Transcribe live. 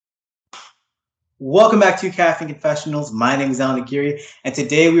Welcome back to Caffeine Confessionals. My name is Alan Aguirre, and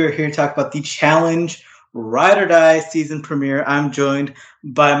today we are here to talk about the Challenge Ride or Die season premiere. I'm joined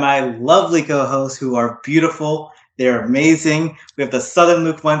by my lovely co-hosts who are beautiful. They're amazing. We have the Southern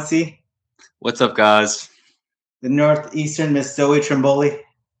Luke Muncie, What's up, guys? the Northeastern Miss Zoe Trimboli.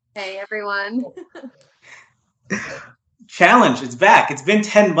 Hey, everyone. Challenge, it's back. It's been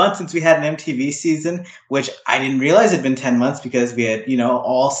 10 months since we had an MTV season, which I didn't realize had been 10 months because we had,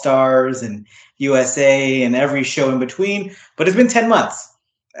 All Stars and USA and every show in between. But it's been 10 months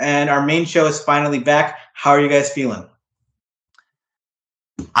and our main show is finally back. How are you guys feeling?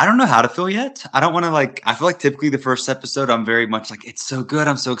 I don't know how to feel yet. I don't want to I feel like typically the first episode, I'm very much like, it's so good.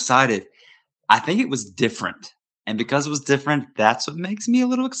 I'm so excited. I think it was different. And because it was different, that's what makes me a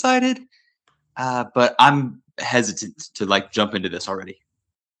little excited. But I'm hesitant to jump into this already.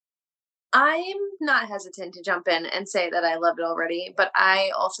 I'm not hesitant to jump in and say that I love it already, but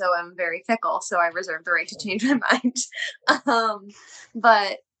I also am very fickle, so I reserve the right to change my mind.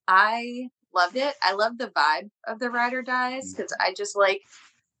 But I loved it. I love the vibe of the Ride or Dies because I just like,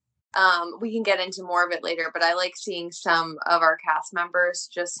 we can get into more of it later, but I like seeing some of our cast members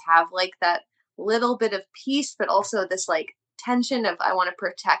just have like that little bit of peace, but also this like tension of I want to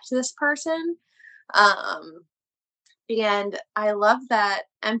protect this person. And I love that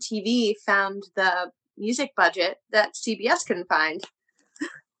MTV found the music budget that CBS couldn't find.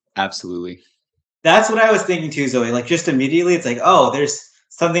 Absolutely. That's what I was thinking too, Zoe. Like just immediately, it's like, oh, there's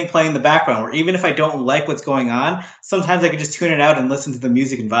something playing in the background. Or even if I don't like what's going on, sometimes I can just tune it out and listen to the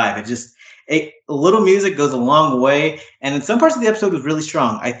music and vibe. A little music goes a long way. And in some parts of the episode was really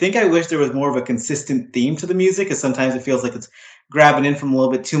strong. I think I wish there was more of a consistent theme to the music, because sometimes it feels like it's grabbing in from a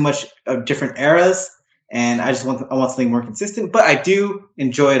little bit too much of different eras. And I want something more consistent. But I do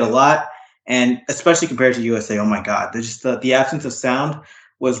enjoy it a lot, and especially compared to USA. Oh my God, there's just the absence of sound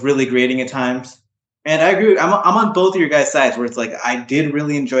was really grating at times. And I agree. I'm on both of your guys' sides where it's like I did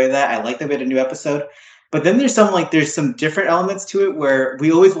really enjoy that. I like that we had a new episode. But then there's some different elements to it where we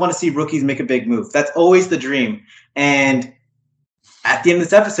always want to see rookies make a big move. That's always the dream. And at the end of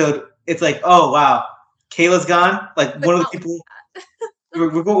this episode, it's like, oh wow, Kayla's gone. Like one of the people.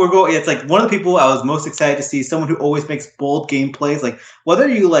 We're going. It's like one of the people I was most excited to see. Someone who always makes bold game plays. Like whether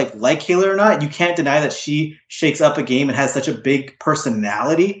you like Kayla or not, you can't deny that she shakes up a game and has such a big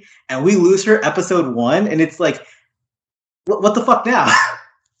personality. And we lose her episode 1, and it's like, what the fuck now?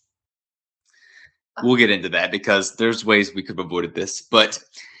 We'll get into that because there's ways we could have avoided this, but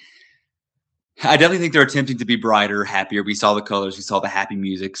I definitely think they're attempting to be brighter, happier. We saw the colors, we saw the happy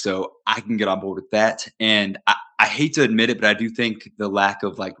music, so I can get on board with that. And I hate to admit it, but I do think the lack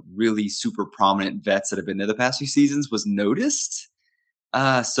of really super prominent vets that have been there the past few seasons was noticed.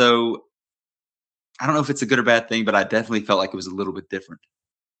 So I don't know if it's a good or bad thing, but I definitely felt like it was a little bit different.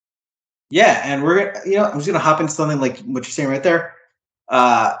 Yeah, and I'm just gonna hop into something like what you're saying right there.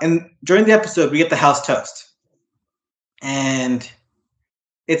 And during the episode, we get the house toast, and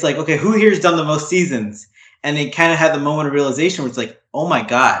it's like, okay, who here's done the most seasons? And they kind of had the moment of realization where it's like, oh my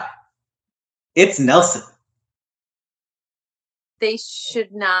God, it's Nelson. They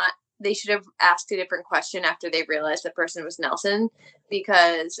should have asked a different question after they realized the person was Nelson,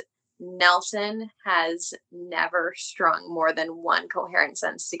 because Nelson has never strung more than one coherent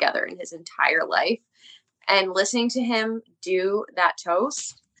sentence together in his entire life. And listening to him do that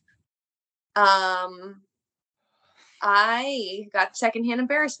toast, I got secondhand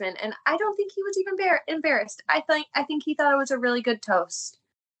embarrassment, and I don't think he was even embarrassed. I think he thought it was a really good toast.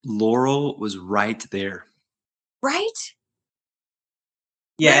 Laurel was right there. Right?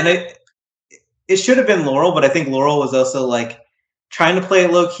 Yeah, and it should have been Laurel, but I think Laurel was also like trying to play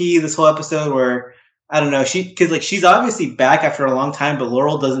it low key this whole episode where I don't know, she's obviously back after a long time, but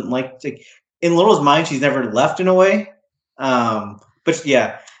Laurel doesn't like in Laurel's mind she's never left in a way. But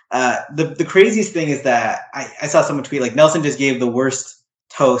yeah. The craziest thing is that I saw someone tweet like Nelson just gave the worst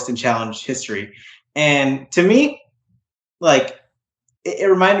toast in challenge history. And to me, like it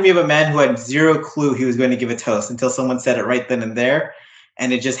reminded me of a man who had zero clue he was going to give a toast until someone said it right then and there.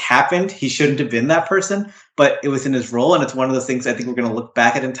 And it just happened. He shouldn't have been that person, but it was in his role. And it's one of those things I think we're going to look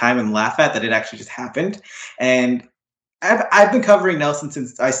back at in time and laugh at that it actually just happened. And I've been covering Nelson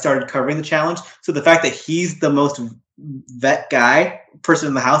since I started covering the challenge. So the fact that he's the most vet guy person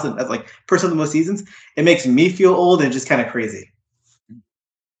in the house and like person of the most seasons, it makes me feel old and just kind of crazy.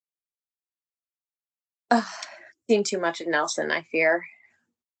 Seen too much of Nelson, I fear.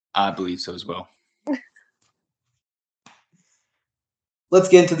 I believe so as well. Let's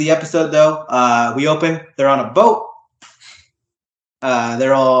get into the episode though. We open, they're on a boat.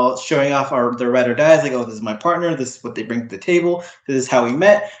 They're all showing off their ride or dies, like, oh, this is my partner, this is what they bring to the table, this is how we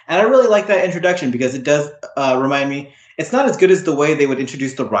met. And I really like that introduction because it does remind me, it's not as good as the way they would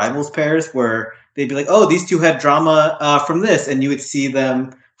introduce the rivals pairs, where they'd be like, oh, these two had drama from this, and you would see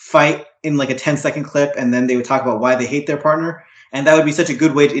them fight in like a 10-second clip, and then they would talk about why they hate their partner. And that would be such a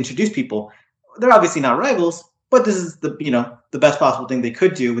good way to introduce people. They're obviously not rivals, but this is the best possible thing they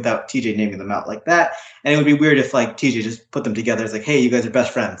could do without TJ naming them out like that. And it would be weird if like TJ just put them together. It's like, hey, you guys are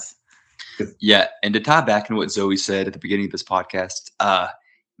best friends. Yeah, and to tie back into what Zoe said at the beginning of this podcast,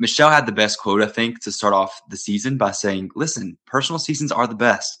 Michelle had the best quote, I think, to start off the season by saying, listen, personal seasons are the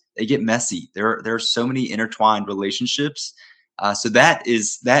best. They get messy. There are so many intertwined relationships. So that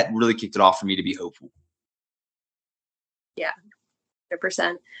really kicked it off for me to be hopeful. Yeah,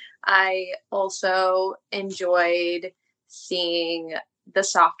 100%. I also enjoyed seeing the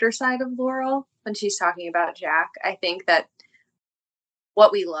softer side of Laurel when she's talking about Jack. I think that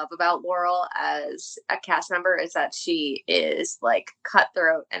what we love about Laurel as a cast member is that she is like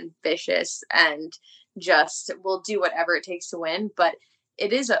cutthroat and vicious and just will do whatever it takes to win. But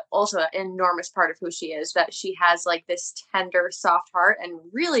it is also an enormous part of who she is, that she has like this tender, soft heart and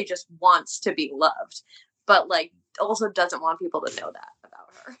really just wants to be loved, but like also doesn't want people to know that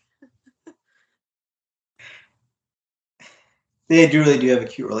about her. They really do have a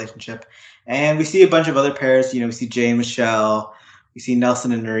cute relationship. And we see a bunch of other pairs. We see Jay and Michelle. We see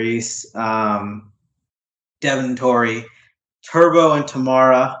Nelson and Nerys, Devin and Tori, Turbo and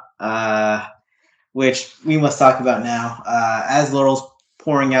Tamara, which we must talk about now. As Laurel's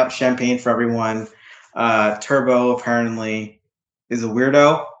pouring out champagne for everyone, Turbo apparently is a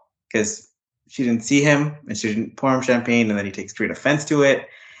weirdo because she didn't see him and she didn't pour him champagne, and then he takes great offense to it.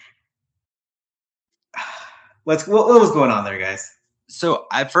 What was going on there, guys? So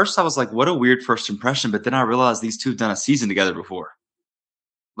at first I was like, what a weird first impression. But then I realized these two have done a season together before.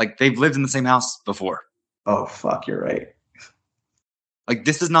 Like they've lived in the same house before. Oh, fuck, you're right. Like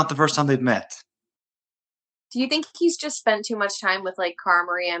this is not the first time they've met. Do you think he's just spent too much time with like Cara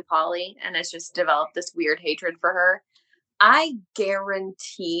Maria and Polly and has just developed this weird hatred for her? I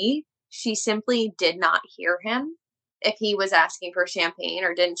guarantee she simply did not hear him if he was asking for champagne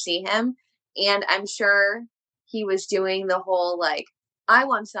or didn't see him. And I'm sure he was doing the whole like, I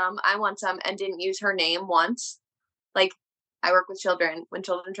want some, and didn't use her name once. Like, I work with children. When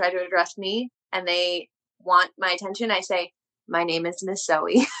children try to address me and they want my attention, I say, my name is Miss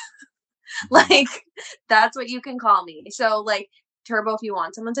Zoe. Like, that's what you can call me. So, like, Turbo, if you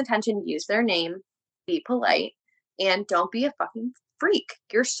want someone's attention, use their name, be polite, and don't be a fucking freak.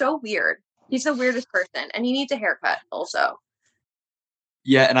 You're so weird. He's the weirdest person, and he needs a haircut also.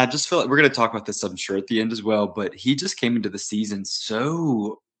 Yeah, and I just feel like we're going to talk about this, I'm sure, at the end as well, but he just came into the season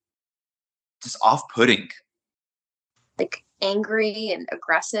so just off-putting. Like, angry and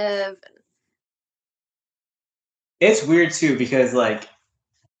aggressive. It's weird, too, because, like,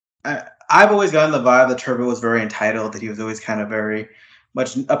 I've always gotten the vibe that Turbo was very entitled, that he was always kind of very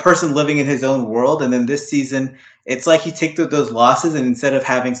much a person living in his own world. And then this season, it's like he takes those losses, and instead of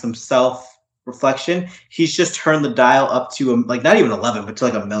having some self-reflection, he's just turned the dial up to, like, not even 11, but to,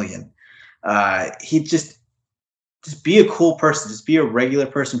 like, 1 million. He just be a cool person. Just be a regular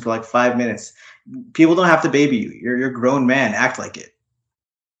person for, like, 5 minutes. People don't have to baby you. You're a grown man. Act like it.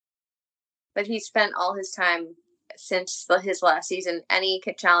 But he spent all his time since his last season. Any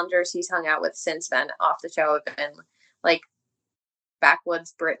challengers he's hung out with since then off the show have been like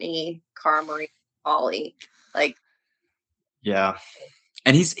Backwoods, Brittany, Cara Marie, Ollie. Like, yeah.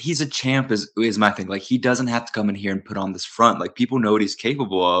 And he's a champ is my thing. Like, he doesn't have to come in here and put on this front. Like, people know what he's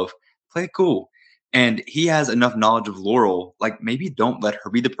capable of. Play it cool. And he has enough knowledge of Laurel. Like, maybe don't let her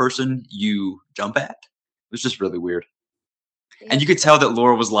be the person you jump at. It was just really weird. Yeah. And you could tell that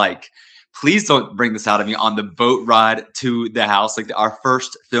Laurel was like, please don't bring this out of me on the boat ride to the house, like our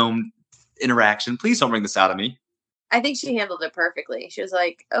first film interaction. Please don't bring this out of me. I think she handled it perfectly. She was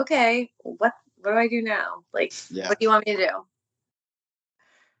like, okay, what do I do now? Like, yeah. What do you want me to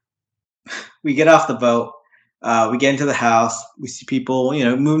do? We get off the boat. We get into the house. We see people,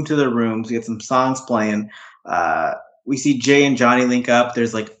 move to their rooms. We get some songs playing. We see Jay and Johnny link up.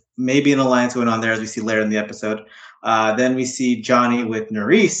 There's like maybe an alliance going on there, as we see later in the episode. Then we see Johnny with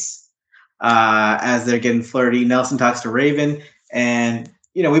Nerys as they're getting flirty. Nelson talks to Raven, and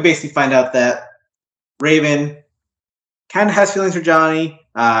we basically find out that Raven kind of has feelings for Johnny,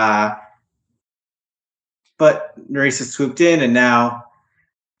 but Nerys has swooped in, and now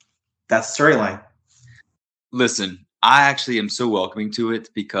that's the storyline. Listen, I actually am so welcoming to it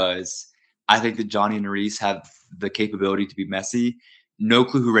because I think that Johnny and Nerys have the capability to be messy. No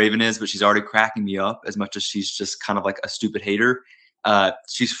clue who Raven is, but she's already cracking me up as much as she's just kind of like a stupid hater.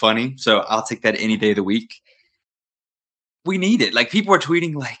 She's funny, so I'll take that any day of the week. We need it. Like people are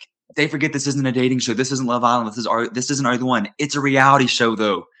tweeting, like they forget this isn't a dating show. This isn't Love Island. This isn't Are You the One. It's a reality show,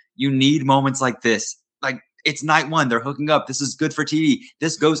 though. You need moments like this. Like it's night one. They're hooking up. This is good for TV.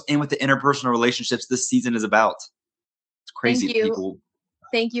 This goes in with the interpersonal relationships this season is about. It's crazy. Thank you. People.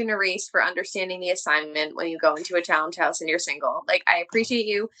 Thank you, Nerese, for understanding the assignment when you go into a challenge house and you're single. Like, I appreciate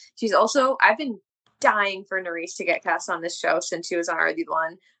you. I've been dying for Nerese to get cast on this show since she was on Are You the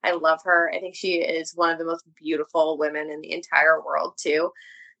One. I love her. I think she is one of the most beautiful women in the entire world, too.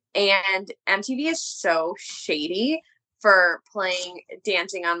 And MTV is so shady for playing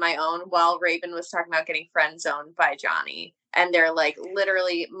Dancing on My Own while Raven was talking about getting friend zoned by Johnny. And they're like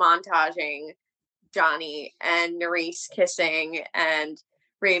literally montaging Johnny and Nerese kissing and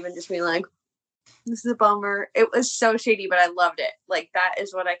Raven just being like, this is a bummer. It was so shady, but I loved it. Like, that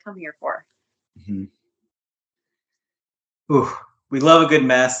is what I come here for. Mhm. Ooh, we love a good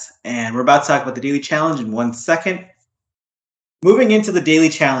mess, and we're about to talk about the Daily Challenge in 1 second. Moving into the Daily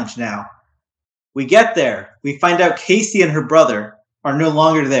Challenge now. We get there. We find out Casey and her brother are no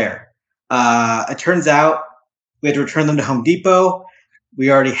longer there. It turns out we had to return them to Home Depot. We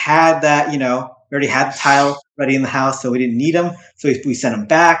already had that, we already had the tile ready in the house, so we didn't need them. So we sent them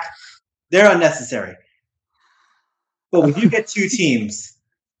back. They're unnecessary. But we do get two teams.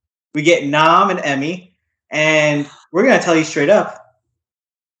 We get Nam and Emmy, and we're going to tell you straight up.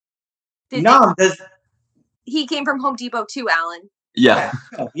 Nam does. He came from Home Depot too, Alan. Yeah.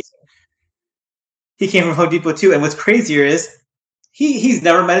 He came from Home Depot too. And what's crazier is he's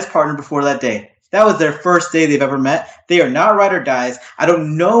never met his partner before that day. That was their first day they've ever met. They are not ride or dies. I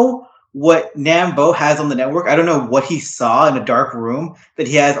don't know what Nambo has on the network. I don't know what he saw in a dark room that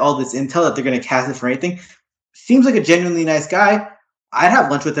he has all this intel that they're going to cast it for anything. Seems like a genuinely nice guy. I'd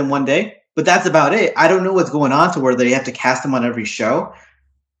have lunch with him one day, but that's about it. I don't know what's going on to where they have to cast him on every show.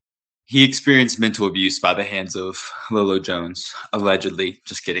 He experienced mental abuse by the hands of Lolo Jones, allegedly.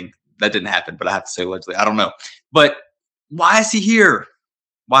 Just kidding. That didn't happen, but I have to say allegedly. I don't know. But why is he here?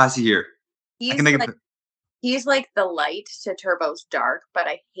 Why is he here? He's like the light to Turbo's dark, but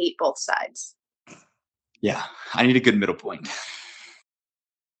I hate both sides. Yeah, I need a good middle point.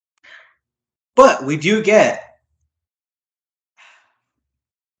 But we do get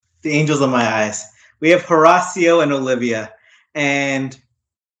the angels in my eyes. We have Horacio and Olivia. And in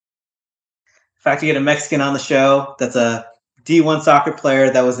fact, you get a Mexican on the show that's a D1 soccer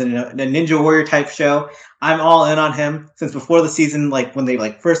player that was in a Ninja Warrior type show. I'm all in on him since before the season, like when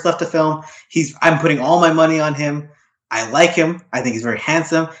they first left the film. I'm putting all my money on him. I like him. I think he's very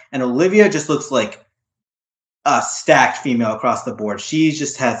handsome. And Olivia just looks like a stacked female across the board. She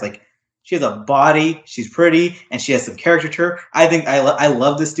just has she has a body. She's pretty, and she has some character to her. I think I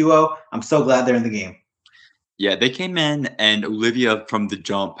love this duo. I'm so glad they're in the game. Yeah, they came in, and Olivia from the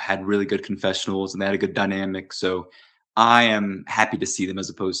jump had really good confessionals, and they had a good dynamic. So I am happy to see them as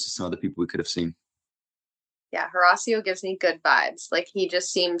opposed to some other people we could have seen. Yeah, Horacio gives me good vibes. Like, he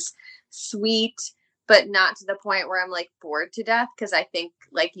just seems sweet, but not to the point where I'm bored to death. Because I think,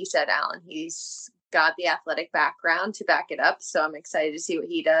 like you said, Alan, he's got the athletic background to back it up. So I'm excited to see what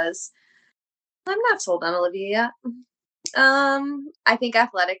he does. I'm not sold on Olivia yet. I think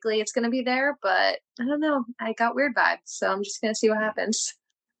athletically it's going to be there, but I don't know. I got weird vibes, so I'm just going to see what happens.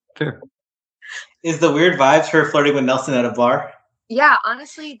 Fair. Is the weird vibes her flirting with Nelson at a bar? Yeah,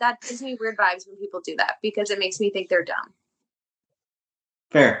 honestly, that gives me weird vibes when people do that because it makes me think they're dumb.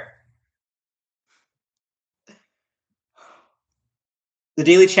 Fair. The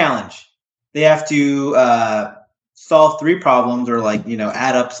Daily Challenge. They have to solve 3 problems or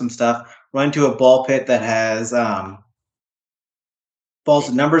add up some stuff. Run to a ball pit that has balls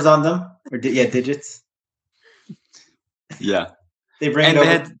with numbers on them or digits. Yeah. They bring it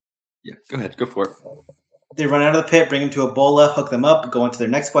over. Yeah, go ahead. Go for it. They run out of the pit, bring them to a bola, hook them up, go into their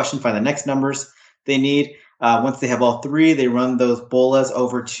next question, find the next numbers they need. Once they have all 3, they run those bolas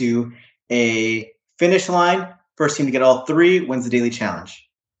over to a finish line. First team to get all 3 wins the Daily Challenge.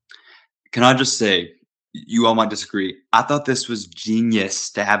 Can I just say, you all might disagree. I thought this was genius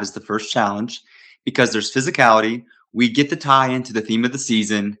to have as the first challenge because there's physicality. We get to tie into the theme of the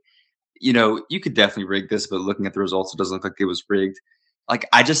season. You could definitely rig this, but looking at the results, it doesn't look like it was rigged.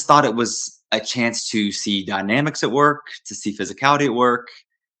 I just thought it was a chance to see dynamics at work, to see physicality at work.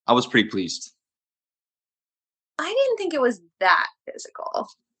 I was pretty pleased. I didn't think it was that physical.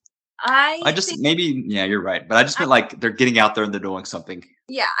 You're right. But I just meant they're getting out there and they're doing something.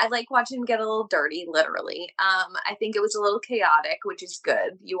 Yeah, I like watching them get a little dirty, literally. I think it was a little chaotic, which is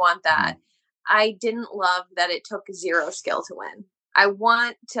good. You want that. Mm-hmm. I didn't love that it took 0 skill to win. I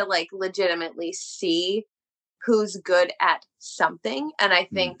want to legitimately see who's good at something. And I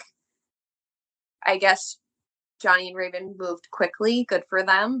think, I guess Johnny and Raven moved quickly. Good for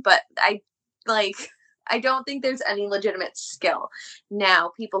them. But I don't think there's any legitimate skill.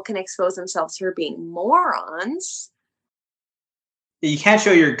 Now, people can expose themselves for being morons. You can't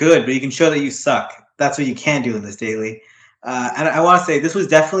show you're good, but you can show that you suck. That's what you can do in this daily. And I want to say this was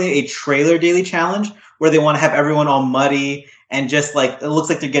definitely a trailer daily challenge where they want to have everyone all muddy and just like it looks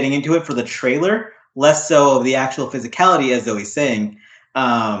like they're getting into it for the trailer, less so of the actual physicality, as Zoe's saying.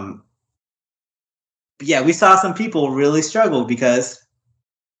 Yeah, we saw some people really struggle because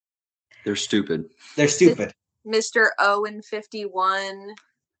they're stupid. They're stupid. Mr. Owen 51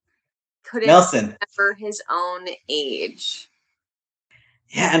 couldn't Nelson remember his own age.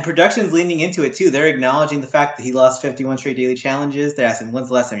 Yeah, and production's leaning into it too. They're acknowledging the fact that he lost 51 straight daily challenges. They're asking when's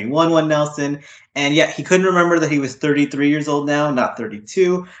the last time he won one, Nelson. And yeah, he couldn't remember that he was 33 years old now, not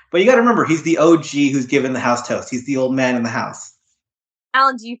 32. But you got to remember, he's the OG who's given the house toast. He's the old man in the house.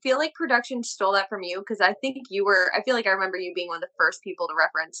 Alan, do you feel like production stole that from you? Because I feel like I remember you being one of the first people to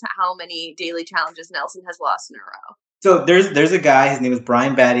reference how many daily challenges Nelson has lost in a row. So there's a guy, his name is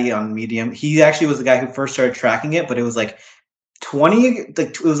Brian Batty on Medium. He actually was the guy who first started tracking it, but it was like 20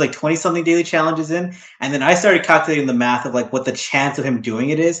 something daily challenges in, and then I started calculating the math of like what the chance of him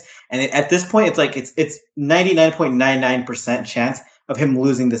doing it is, and at this point it's 99.99% chance of him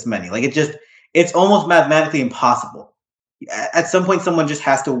losing this many. Like it's almost mathematically impossible. At some point someone just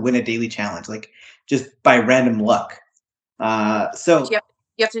has to win a daily challenge, like just by random luck. So you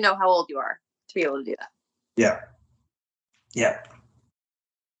have to know how old you are to be able to do that. Yeah.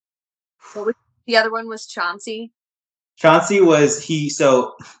 So the other one was Chauncey. Chauncey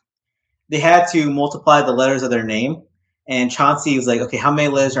so they had to multiply the letters of their name, and Chauncey was like, okay, how many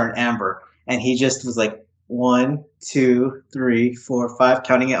letters are in Amber? And he just was like 1, 2, 3, 4, 5,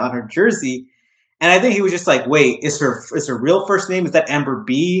 counting it on her jersey. And I think he was just like, wait, is her real first name? Is that Amber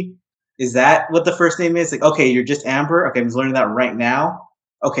B? Is that what the first name is? Like, okay, you're just Amber. Okay, I'm just learning that right now.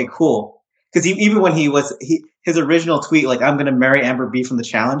 Okay, cool. Because even when his original tweet, like, I'm gonna marry Amber B from the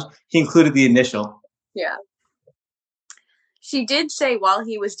challenge, he included the initial. Yeah. She did say while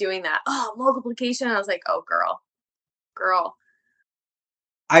he was doing that, multiplication. I was like, oh, girl.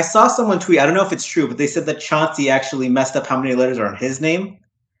 I saw someone tweet, I don't know if it's true, but they said that Chauncey actually messed up how many letters are in his name.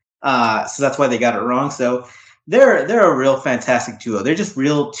 So that's why they got it wrong. So they're a real fantastic duo. They're just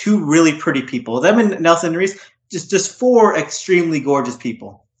two really pretty people. Them and Nelson and Reese, just four extremely gorgeous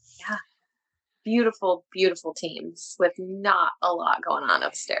people. Yeah. Beautiful, beautiful teams with not a lot going on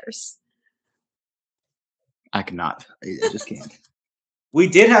upstairs. I cannot. I just can't. We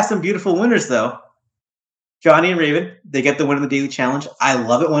did have some beautiful winners, though. Johnny and Raven, they get the win of the daily challenge. I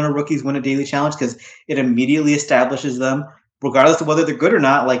love it when our rookies win a daily challenge because it immediately establishes them, regardless of whether they're good or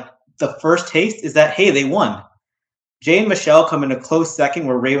not. Like, the first taste is that, hey, they won. Jay and Michelle come in a close second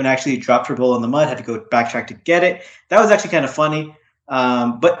where Raven actually dropped her bowl in the mud, had to go backtrack to get it. That was actually kind of funny.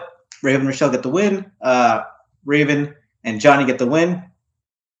 But Raven and Michelle get the win. Raven and Johnny get the win.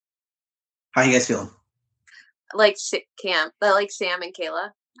 How you guys feeling? Like Sam and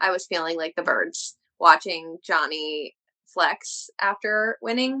Kayla. I was feeling like the birds watching Johnny flex after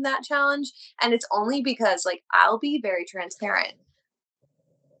winning that challenge. And it's only because, like, I'll be very transparent.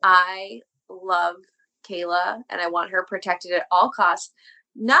 I love Kayla and I want her protected at all costs,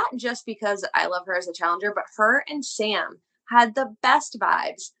 not just because I love her as a challenger, but her and Sam had the best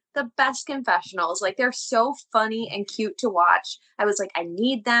vibes, the best confessionals. Like, they're so funny and cute to watch. I was like, I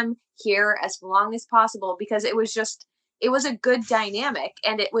need them here as long as possible because it was a good dynamic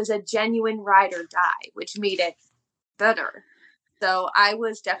and it was a genuine ride or die, which made it better. So I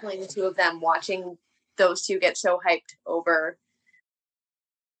was definitely the two of them watching those two get so hyped over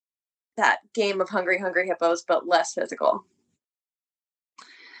that game of Hungry Hungry Hippos, but less physical.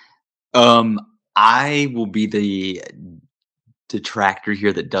 I will be the detractor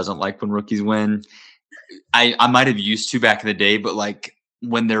here that doesn't like when rookies win. I might have used to back in the day, but like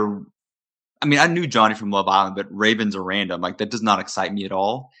when I knew Johnny from Love Island, but Raven's a random. Like, that does not excite me at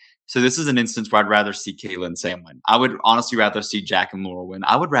all. So this is an instance where I'd rather see Kayla and Sam win. I would honestly rather see Jack and Laura win.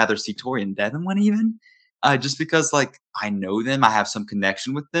 I would rather see Tori and Devin win even. Just because, like, I know them. I have some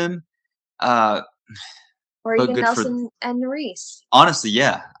connection with them. Or even Nelson and Reese. Honestly,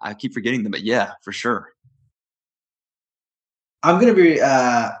 yeah. I keep forgetting them, but yeah, for sure. I'm going to be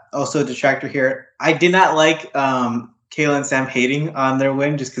also a detractor here. I did not like Kayla and Sam hating on their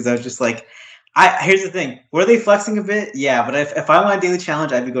win just because I was just like, here's the thing. Were they flexing a bit? Yeah, but if I won a daily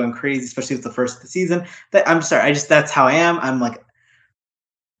challenge, I'd be going crazy, especially with the first of the season. I'm sorry. That's how I am. I'm like,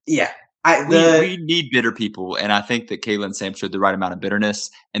 yeah. We need bitter people, and I think that Kayla and Sam showed the right amount of bitterness.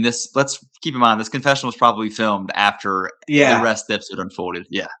 And let's keep in mind, this confessional was probably filmed after the rest of the episode unfolded.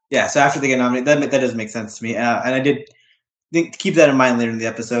 Yeah. Yeah. So after they get nominated, that does make sense to me. And I did think to keep that in mind later in the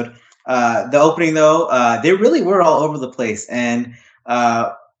episode. The opening, though, they really were all over the place. And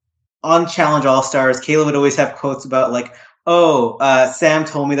on Challenge All Stars, Kayla would always have quotes about like, "Oh, Sam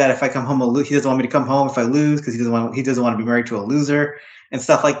told me that if I come home, he doesn't want me to come home if I lose because he doesn't want to be married to a loser and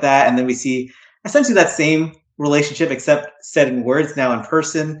stuff like that." And then we see essentially that same relationship, except said in words now in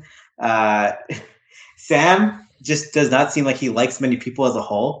person. Sam just does not seem like he likes many people as a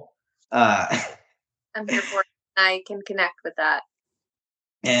whole. I'm here for it. I can connect with that.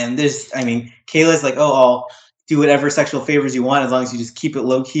 And Kayla's like, "Oh, I'll do whatever sexual favors you want as long as you just keep it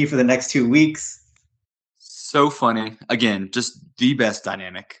low key for the next 2 weeks." So funny. Again, just the best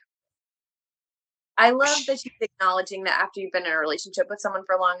dynamic. I love that she's acknowledging that after you've been in a relationship with someone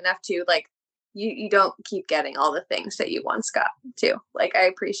for long enough to like, you don't keep getting all the things that you once got too. Like, I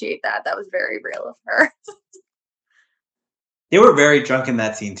appreciate that. That was very real of her. They were very drunk in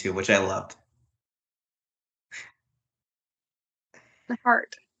that scene too, which I loved. The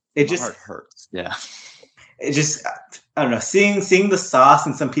heart. My heart hurts. Yeah. It just, I don't know, seeing the sauce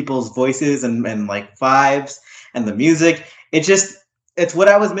in some people's voices and like vibes and the music, it's what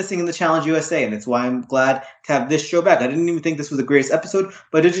I was missing in the Challenge USA, and it's why I'm glad to have this show back. I didn't even think this was the greatest episode,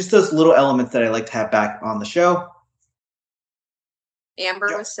 but it's just those little elements that I like to have back on the show.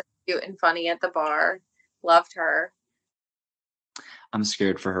 Amber was so cute and funny at the bar. Loved her. I'm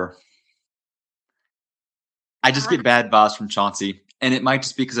scared for her. I just get bad vibes from Chauncey, and it might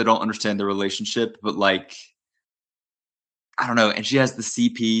just be because I don't understand the relationship, but like, I don't know. And she has the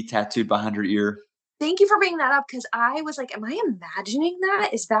CP tattooed behind her ear. Thank you for bringing that up, because I was like, am I imagining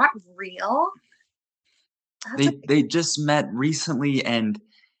that? Is that real? They just met recently, and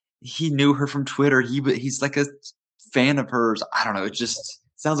he knew her from Twitter. He's like a fan of hers. I don't know. It just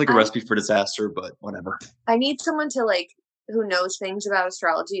sounds like a recipe for disaster, but whatever. I need someone to like who knows things about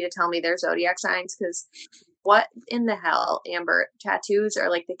astrology to tell me their zodiac signs, because what in the hell, Amber? Tattoos are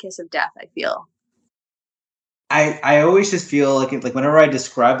like the kiss of death, I feel. I always just feel like whenever I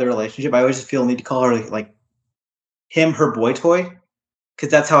describe the relationship, I always just feel a need to call her like him, her boy toy,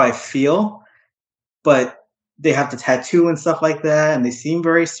 because that's how I feel. But they have the tattoo and stuff like that, and they seem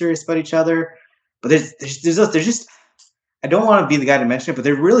very serious about each other. But there's just I don't want to be the guy to mention it, but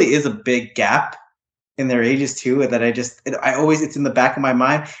there really is a big gap in their ages too. That it's in the back of my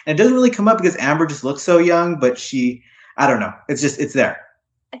mind, and it doesn't really come up because Amber just looks so young, but I don't know, it's there.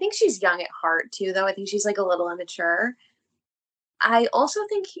 I think she's young at heart too, though. I think she's like a little immature. I also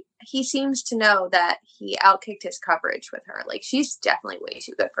think he seems to know that he outkicked his coverage with her. Like, she's definitely way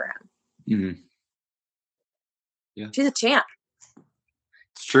too good for him. Mm-hmm. Yeah, she's a champ.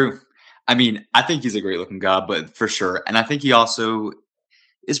 It's true. I mean, I think he's a great looking guy, but for sure. And I think he also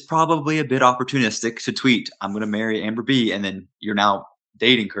is probably a bit opportunistic to tweet, "I'm going to marry Amber B," and then you're now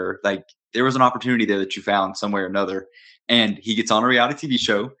dating her. Like, there was an opportunity there that you found some way or another. And he gets on a reality TV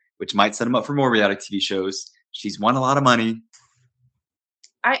show, which might set him up for more reality TV shows. She's won a lot of money.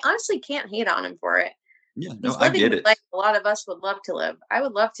 I honestly can't hate on him for it. Yeah, no, I get it. Like a lot of us would love to live. I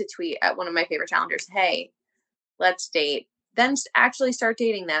would love to tweet at one of my favorite challengers, "Hey, let's date." Then actually start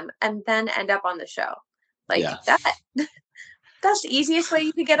dating them, and then end up on the show. Like that. That's the easiest way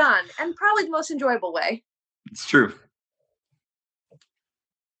you could get on, and probably the most enjoyable way. It's true.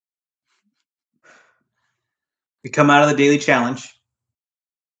 We come out of the daily challenge.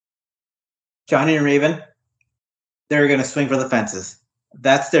 Johnny and Raven, they're going to swing for the fences.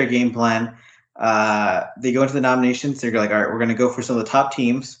 That's their game plan. They go into the nominations. They're like, all right, we're going to go for some of the top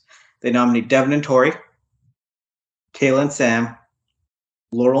teams. They nominate Devin and Tori, Kayla and Sam,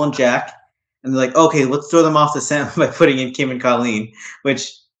 Laurel and Jack. And they're like, okay, let's throw them off to Sam by putting in Kim and Colleen,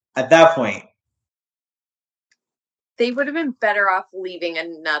 which at that point, they would have been better off leaving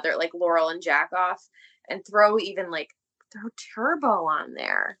another, like Laurel and Jack off, and throw Turbo on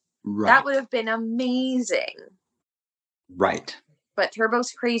there. Right. That would have been amazing. Right. But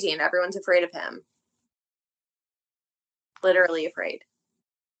Turbo's crazy and everyone's afraid of him. Literally afraid.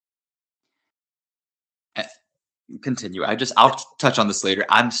 Continue. I'll touch on this later.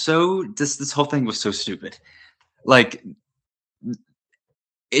 This whole thing was so stupid. Like,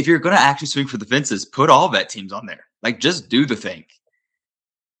 if you're going to actually swing for the fences, put all vet teams on there. Like, just do the thing.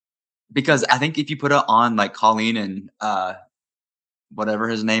 Because I think if you put it on like Colleen and whatever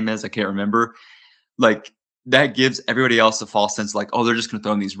his name is, I can't remember, like, that gives everybody else a false sense like, oh, they're just going to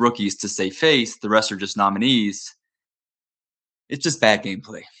throw in these rookies to save face. The rest are just nominees. It's just bad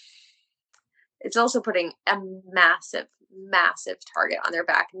gameplay. It's also putting a massive, massive target on their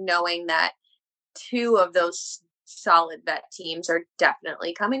back, knowing that 2 of those solid vet teams are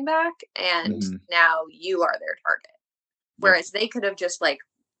definitely coming back, and now you are their target. Whereas they could have just like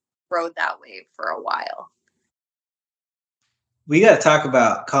rode that wave for a while. We got to talk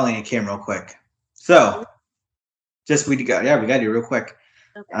about Colleen and Kim real quick. So, we got to do real quick.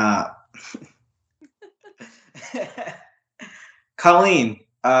 Okay. Colleen,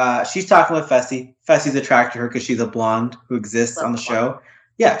 she's talking with Fessy. Fessy's attracted to her because she's a blonde who exists on the show.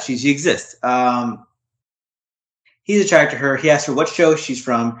 Yeah, she exists. He's attracted to her. He asks her what show she's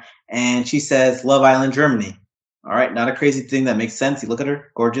from, and she says Love Island, Germany. All right, not a crazy thing. That makes sense. You look at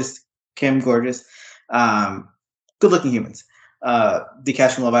her, gorgeous. Kim, gorgeous. Good-looking humans. They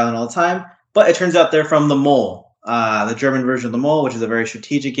cast from Love Island all the time, but it turns out they're from The Mole, the German version of The Mole, which is a very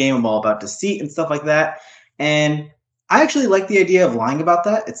strategic game. I'm all about deceit and stuff like that. And I actually like the idea of lying about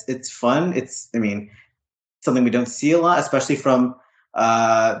that. It's fun. It's something we don't see a lot, especially from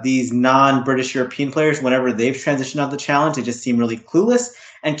these non-British European players. Whenever they've transitioned out the challenge, they just seem really clueless.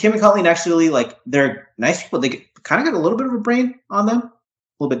 And Kim and Colleen actually, like, they're nice people. They kind of got a little bit of a brain on them, a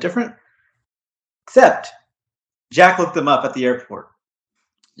little bit different. Except Jack looked them up at the airport.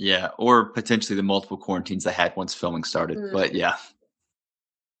 Yeah, or potentially the multiple quarantines they had once filming started. But yeah.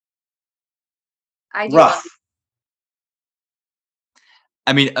 Rough.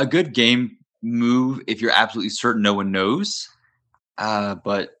 I mean, a good game move if you're absolutely certain no one knows.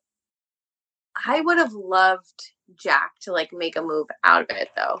 But I would have loved Jack to like make a move out of it,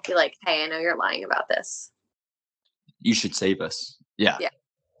 though. Be like, hey, I know you're lying about this. You should save us. Yeah. Yeah.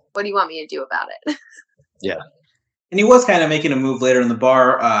 What do you want me to do about it? Yeah. And he was kind of making a move later in the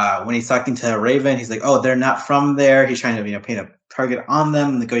bar when he's talking to Raven. He's like, oh, they're not from there. He's trying to paint a target on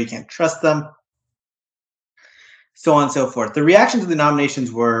them. Like, oh, you can't trust them. So on and so forth. The reactions to the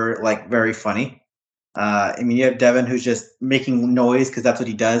nominations were like very funny. You have Devin, who's just making noise because that's what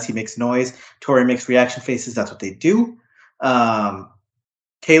he does. He makes noise. Tori makes reaction faces. That's what they do. Kayla,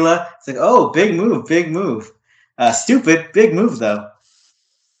 it's like, oh, big move, big move. Stupid, big move, though.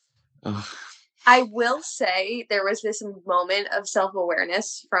 I will say there was this moment of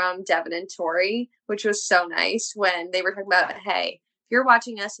self-awareness from Devin and Tori, which was so nice when they were talking about, hey, if you're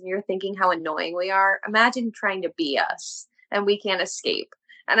watching us and you're thinking how annoying we are, imagine trying to be us and we can't escape.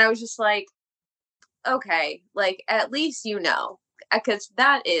 And I was just like, okay, like, at least you know, because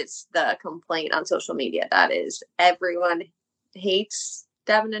that is the complaint on social media. That is, everyone hates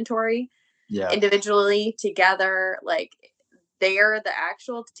Devin and Tori. Yeah. Individually, together, like, they're the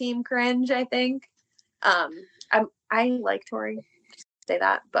actual team cringe, I think. I like Tori, say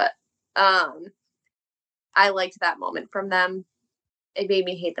that, but I liked that moment from them. It made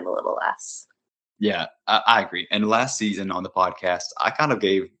me hate them a little less. Yeah, I agree. And last season on the podcast, I kind of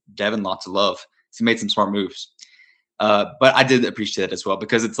gave Devin lots of love. He made some smart moves. But I did appreciate it as well,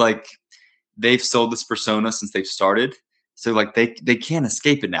 because it's like they've sold this persona since they've started. So like they can't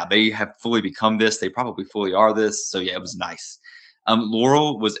escape it now. They have fully become this. They probably fully are this. So yeah, it was nice.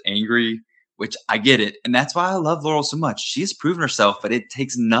 Laurel was angry, which I get it. And that's why I love Laurel so much. She's proven herself, but it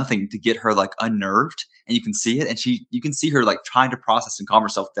takes nothing to get her like unnerved. And you can see it. And you can see her like trying to process and calm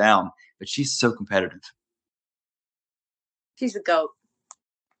herself down. But she's so competitive. She's a goat.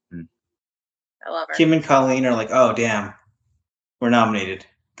 I love her. Kim and Colleen are like, oh, damn. We're nominated.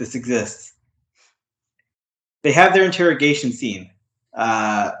 This exists. They have their interrogation scene.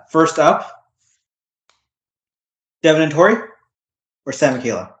 First up, Devin and Tori or Sam and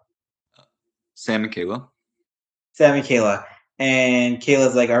Kayla? Sam and Kayla. Sam and Kayla. And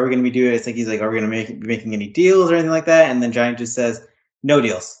Kayla's like, are we going to be doing it? It's like, he's like, are we going to be making any deals or anything like that? And then Giant just says, no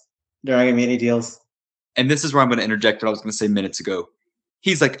deals. There aren't going to be any deals. And this is where I'm going to interject what I was going to say minutes ago.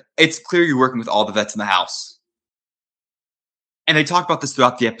 He's like, it's clear you're working with all the vets in the house. And they talk about this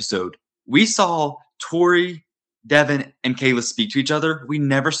throughout the episode. We saw Tori, Devin, and Kayla speak to each other. We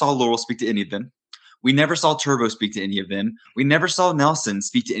never saw Laurel speak to any of them. We never saw Turbo speak to any of them. We never saw Nelson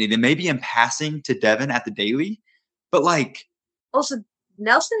speak to any of them. Maybe in passing to Devin at the Daily. But like... Also,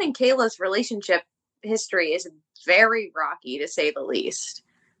 Nelson and Kayla's relationship history is very rocky, to say the least.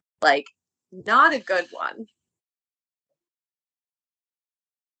 Like, not a good one.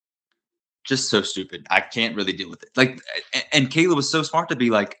 Just so stupid. I can't really deal with it. Like, and Kayla was so smart to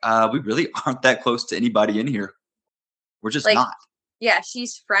be like, we really aren't that close to anybody in here. We're just like, not. Yeah,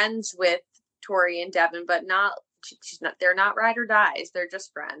 she's friends with Tori and Devin, but she's not. They're not ride or dies. They're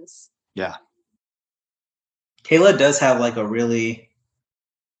just friends. Yeah. Kayla does have like a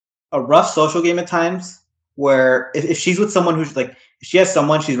rough social game at times, where if she's with someone who's like, if she has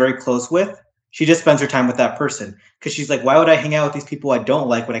someone she's very close with, she just spends her time with that person, because she's like, why would I hang out with these people I don't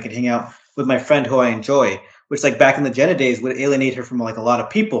like when I could hang out with my friend who I enjoy? which like back in the Jenna days would alienate her from like a lot of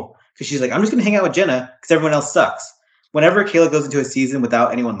people because she's like, I'm just gonna hang out with Jenna because everyone else sucks. Whenever Kayla goes into a season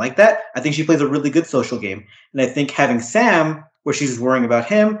without anyone like that, I think she plays a really good social game. And I think having Sam, where she's just worrying about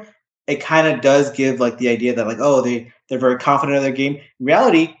him, it kind of does give like the idea that like, oh, they're very confident in their game. In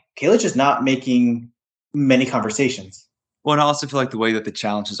reality, Kayla's just not making many conversations. Well, and I also feel like the way that the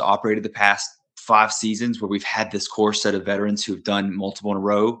challenge has operated the past 5 seasons, where we've had this core set of veterans who have done multiple in a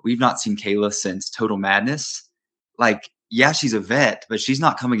row, we've not seen Kayla since Total Madness. Like, yeah, she's a vet, but she's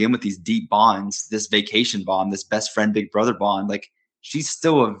not coming in with these deep bonds, this vacation bond, this best friend, big brother bond. Like, she's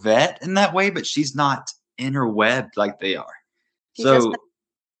still a vet in that way, but she's not interwebbed like they are. She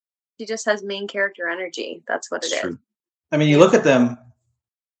just has main character energy. That's what it is. I mean, you look at them.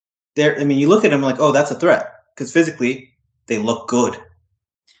 You look at them like, oh, that's a threat because physically they look good.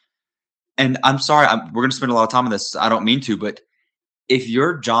 And I'm sorry, we're going to spend a lot of time on this. I don't mean to, but if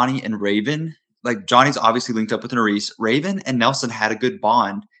you're Johnny and Raven, like Johnny's obviously linked up with Nurys. Raven and Nelson had a good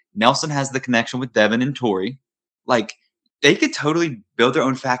bond. Nelson has the connection with Devin and Tori. Like, they could totally build their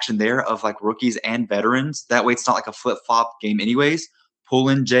own faction there of like rookies and veterans. That way it's not like a flip-flop game anyways. Pull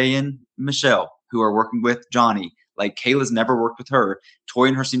in Jay and Michelle, who are working with Johnny. Like, Kayla's never worked with her. Tori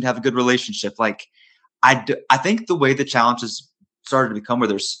and her seem to have a good relationship. Like, I think the way the challenge has started to become where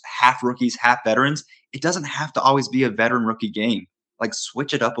there's half rookies, half veterans, it doesn't have to always be a veteran rookie game. Like,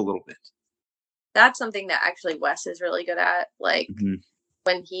 switch it up a little bit. That's something that actually Wes is really good at. Like,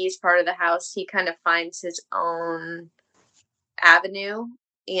 when he's part of the house, he kind of finds his own avenue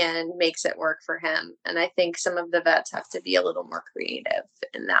and makes it work for him. And I think some of the vets have to be a little more creative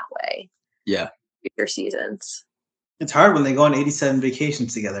in that way. Yeah. Future seasons. It's hard when they go on 87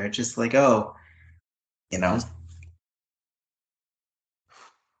 vacations together. It's just like, oh, you know.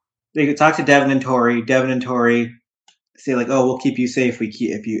 They could talk to Devin and Tori. Devin and Tori say like, "Oh, we'll keep you safe.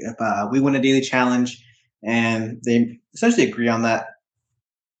 If we win a daily challenge," and they essentially agree on that.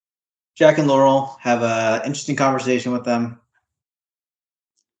 Jack and Laurel have an interesting conversation with them.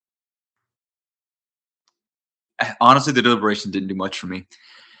 Honestly, the deliberation didn't do much for me.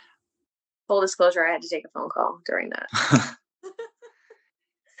 Full disclosure, I had to take a phone call during that.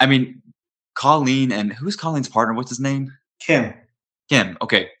 I mean, Colleen and who's Colleen's partner? What's his name? Kim.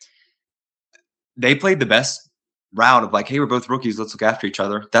 Okay. They played the best route of like, hey, we're both rookies. Let's look after each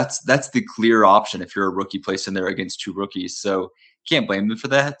other. That's the clear option if you're a rookie placed in there against 2 rookies. So can't blame them for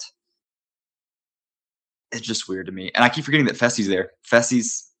that. It's just weird to me. And I keep forgetting that Fessy's there.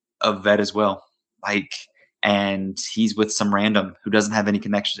 Fessy's a vet as well. Like, and he's with some random who doesn't have any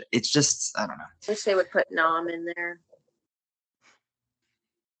connection. It's just, I don't know. I wish they would put Nam in there.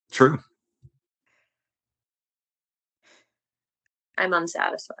 True. I'm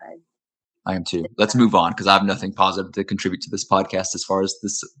unsatisfied. I am too. Let's move on because I have nothing positive to contribute to this podcast as far as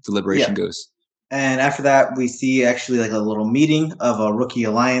this deliberation goes. And after that, we see actually like a little meeting of a rookie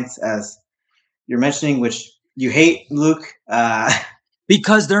alliance, as you're mentioning, which you hate, Luke.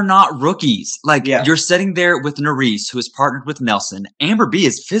 Because they're not rookies. Like, you're sitting there with Nurys, who is partnered with Nelson. Amber B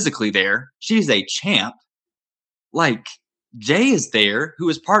is physically there. She's a champ. Like, Jay is there, who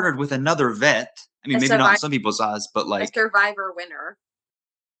is partnered with another vet. I mean, maybe not in some people's eyes, but like a survivor winner.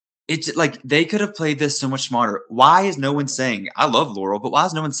 It's like they could have played this so much smarter. Why is no one saying, I love Laurel, but why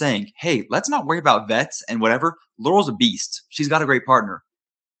is no one saying, hey, let's not worry about vets and whatever. Laurel's a beast. She's got a great partner.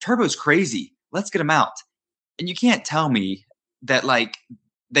 Turbo's crazy. Let's get him out. And you can't tell me that like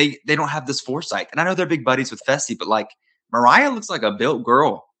they don't have this foresight. And I know they're big buddies with Fessy, but like Mariah looks like a built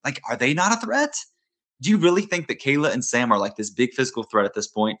girl. Like, are they not a threat? Do you really think that Kayla and Sam are like this big physical threat at this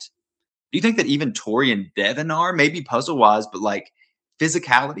point? Do you think that even Tori and Devin are? Maybe puzzle-wise, but like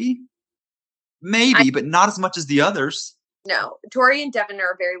physicality? Maybe, but not as much as the others. No. Tori and Devin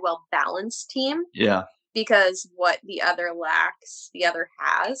are a very well-balanced team. Yeah. Because what the other lacks, the other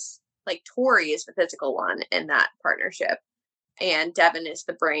has. Like, Tori is the physical one in that partnership. And Devin is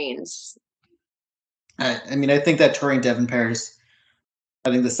the brains. I mean, I think that Tori and Devin pair is,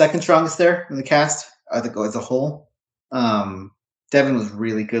 I think, the second strongest there in the cast, I think, as a whole. Devin was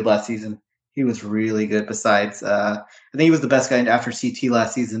really good last season. He was really good. Besides, I think he was the best guy after CT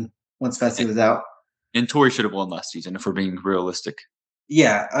last season once Fessy was out. And Tori should have won last season if we're being realistic.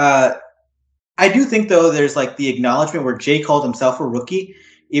 Yeah. I do think, though, there's like the acknowledgement where Jay called himself a rookie,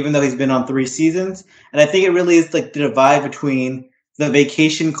 even though he's been on 3 seasons. And I think it really is like the divide between the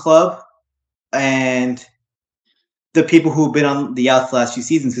vacation club and the people who've been on the outs the last few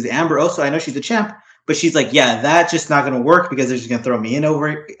seasons. Because Amber also, I know she's a champ, but she's like, yeah, that's just not going to work because they're just going to throw me in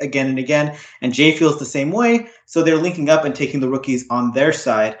over again and again. And Jay feels the same way. So they're linking up and taking the rookies on their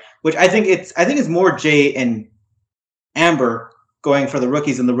side, which I think it's more Jay and Amber going for the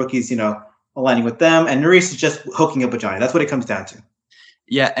rookies, and the rookies, aligning with them, and Nerys is just hooking up with Johnny. That's what it comes down to.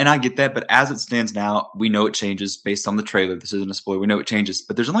 Yeah, and I get that, but as it stands now, we know it changes based on the trailer. This isn't a spoiler. We know it changes,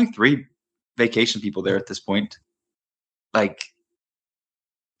 but there's only 3 vacation people there at this point. Like,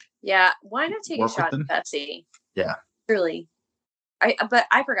 Yeah, why not take a work with shot at them. Fessy? Yeah. Truly. But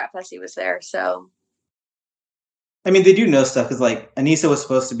I forgot Fessy was there, so I mean, they do know stuff because like Anissa was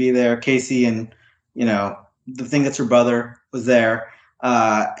supposed to be there, Casey, and the thing that's her brother was there,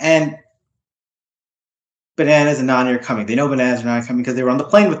 and Bananas and Nany are coming. They know Bananas and Nany are coming because they were on the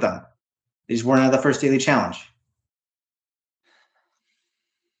plane with them. They just weren't at the first daily challenge.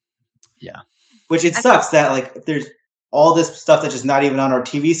 Yeah. Which it sucks that like there's all this stuff that's just not even on our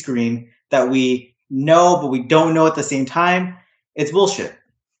TV screen that we know, but we don't know at the same time. It's bullshit.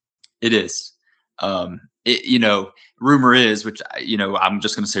 It is. Rumor is, which I'm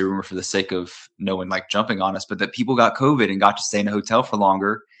just going to say rumor for the sake of no one like jumping on us, but that people got COVID and got to stay in a hotel for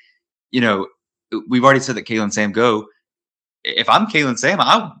longer. We've already said that Kayla and Sam go. If I'm Kayla and Sam,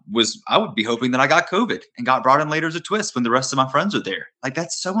 I would be hoping that I got COVID and got brought in later as a twist when the rest of my friends are there. Like,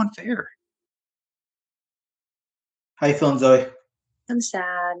 that's so unfair. How you feeling, Zoe? I'm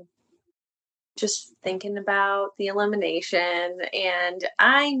sad. Just thinking about the elimination, and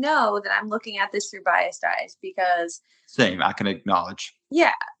I know that I'm looking at this through biased eyes because Same, I can acknowledge.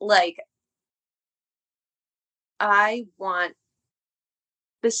 Yeah, like I want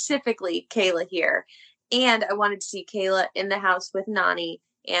specifically Kayla here, and I wanted to see Kayla in the house with Nany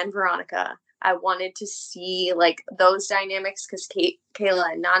and Veronica. I wanted to see like those dynamics because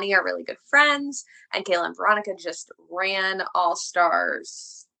Kayla and Nany are really good friends, and Kayla and Veronica just ran All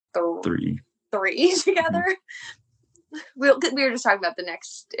Stars 3 together. We were just talking about the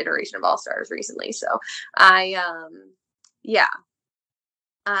next iteration of All Stars recently, so I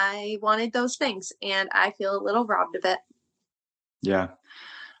wanted those things, and I feel a little robbed of it. Yeah.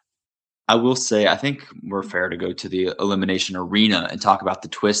 I will say, I think we're fair to go to the elimination arena and talk about the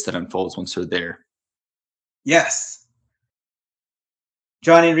twist that unfolds once they're there. Yes.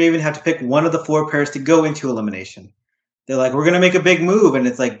 Johnny and Raven have to pick one of the 4 pairs to go into elimination. They're like, we're going to make a big move. And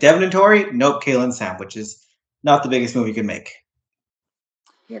it's like, Devin and Tori? Nope, Kayla and Sam, which is not the biggest move you can make.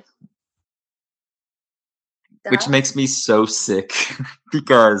 Yes. Which makes me so sick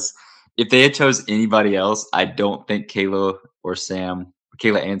because if they had chose anybody else, I don't think Kayla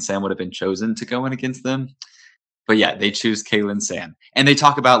and Sam would have been chosen to go in against them. But yeah, they choose Kayla and Sam. And they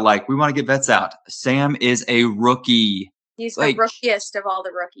talk about, like, we want to get vets out. Sam is a rookie. He's the rookiest of all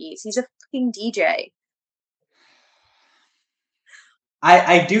the rookies. He's a fucking DJ.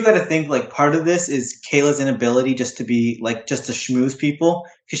 I do gotta think like part of this is Kayla's inability just to be like just to schmooze people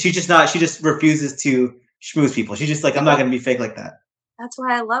because she just refuses to schmooze people. She's just like, I'm not gonna be fake like that. That's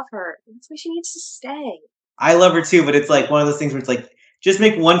why I love her. That's why she needs to stay. I love her too, but it's like one of those things where it's like just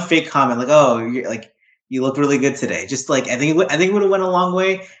make one fake comment like, oh, you look really good today. Just like I think it would have went a long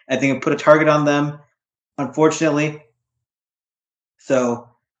way. I think it put a target on them, unfortunately. So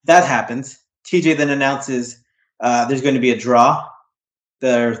that happens. TJ then announces there's going to be a draw.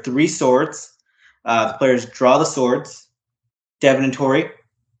 There are 3 swords. The players draw the swords. Devin and Tori.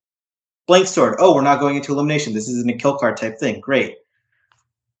 Blank sword. Oh, we're not going into elimination. This isn't a kill card type thing. Great.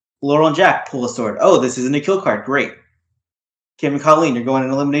 Laurel and Jack pull a sword. Oh, this isn't a kill card. Great. Kim and Colleen, you're going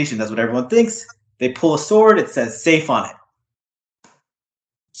in elimination. That's what everyone thinks. They pull a sword. It says safe on it.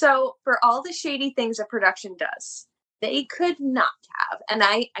 So for all the shady things that production does, they could not have. And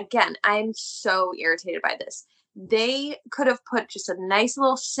I'm so irritated by this. They could have put just a nice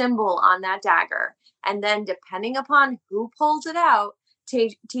little symbol on that dagger. And then depending upon who pulls it out,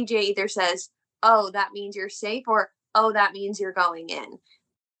 TJ either says, oh, that means you're safe, or, oh, that means you're going in.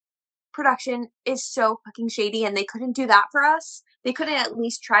 Production is so fucking shady, and they couldn't do that for us. They couldn't at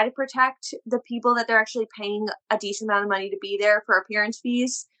least try to protect the people that they're actually paying a decent amount of money to be there for appearance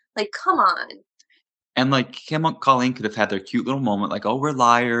fees. Like, come on. And like Kim and Colleen could have had their cute little moment, like, oh, we're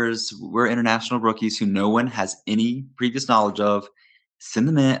liars, we're international rookies who no one has any previous knowledge of. Send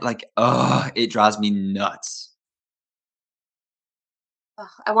them in. Like, it drives me nuts.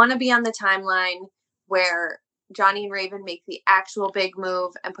 I want to be on the timeline where Johnny and Raven make the actual big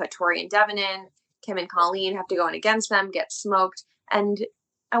move and put Tori and Devin in. Kim and Colleen have to go in against them, get smoked. And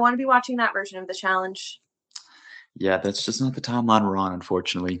I want to be watching that version of the challenge. Yeah, that's just not the timeline we're on,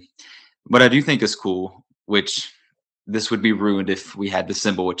 unfortunately. What I do think is cool, which this would be ruined if we had the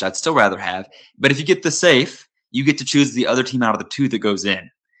symbol, which I'd still rather have. But if you get the safe, you get to choose the other team out of the 2 that goes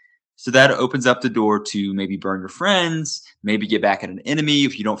in. So that opens up the door to maybe burn your friends, maybe get back at an enemy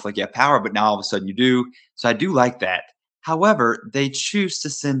if you don't feel like you have power, but now all of a sudden you do. So I do like that. However, they choose to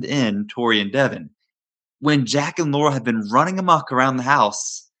send in Tori and Devin. When Jack and Laura have been running amok around the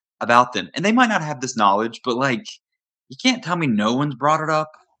house, about them. And they might not have this knowledge, but like, you can't tell me no one's brought it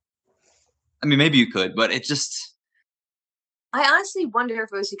up. I mean, maybe you could, but it just. I honestly wonder if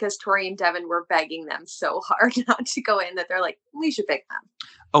it was because Tori and Devin were begging them so hard not to go in that they're like, we should pick them.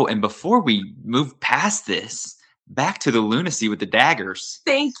 Oh, and before we move past this, back to the lunacy with the daggers.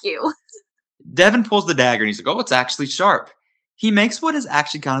 Thank you. Devin pulls the dagger and he's like, oh, it's actually sharp. He makes what is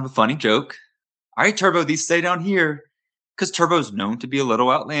actually kind of a funny joke. All right, Turbo, these stay down here. Because Turbo's known to be a little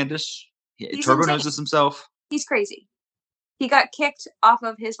outlandish. Turbo knows this himself. He's crazy. He got kicked off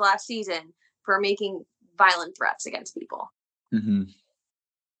of his last season for making violent threats against people. Mm-hmm.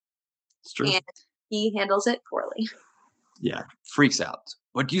 It's true. And he handles it poorly. Yeah, freaks out.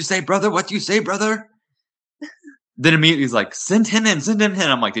 What do you say, brother? What do you say, brother? Then immediately he's like, send him in, send him in.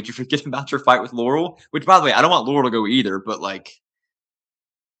 I'm like, did you forget about your fight with Laurel? Which, by the way, I don't want Laurel to go either, but like.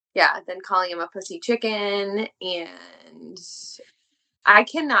 Yeah, then calling him a pussy chicken. And I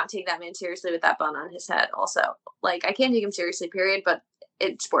cannot take that man seriously with that bun on his head also. Like, I can't take him seriously, period, but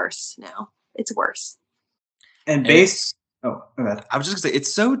it's worse now. It's worse. And based... Oh, go ahead. I was just going to say,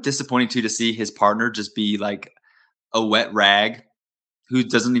 it's so disappointing, too, to see his partner just be like a wet rag who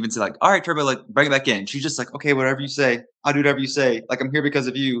doesn't even say, like, all right, Turbo, like, bring it back in. She's just like, okay, whatever you say. I'll do whatever you say. Like, I'm here because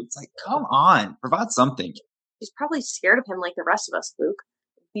of you. It's like, come on. Provide something. She's probably scared of him like the rest of us, Luke.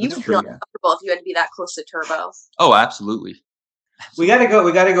 You would feel uncomfortable if you had to be that close to Turbo. Oh, absolutely. We gotta go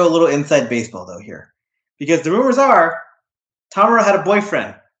a little inside baseball, though, here. Because the rumors are Tamara had a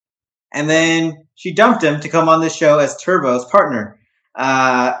boyfriend. And then she dumped him to come on this show as Turbo's partner.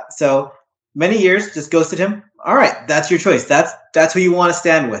 So many years, just ghosted him. All right, that's your choice. That's who you want to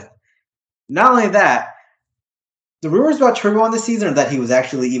stand with. Not only that, the rumors about Turbo on this season are that he was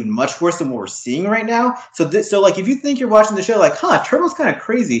actually even much worse than what we're seeing right now. So like, if you think you're watching the show, like, Turbo's kind of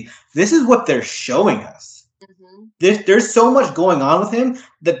crazy. This is what they're showing us. Mm-hmm. There's so much going on with him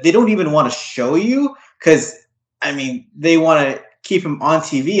that they don't even want to show you because, I mean, they want to keep him on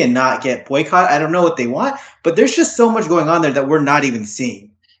TV and not get boycott. I don't know what they want, but there's just so much going on there that we're not even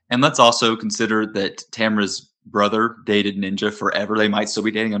seeing. And let's also consider that Tamara's brother dated Ninja forever. They might still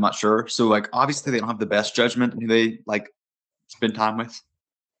be dating. I'm not sure. So, like, obviously they don't have the best judgment who they, like, spend time with.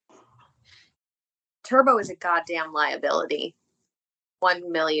 Turbo is a goddamn liability.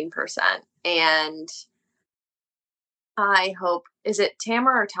 1,000,000%. And I hope, is it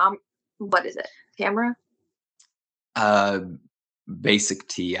Tamara or Tom? What is it? Tamara? Basic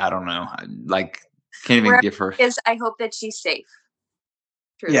T. I don't know. Like, can't even give her. I hope that she's safe.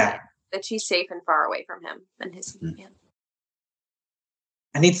 Truly. Yeah. That she's safe and far away from him and his man.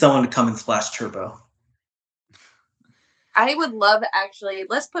 I need someone to come and splash Turbo. I would love, actually,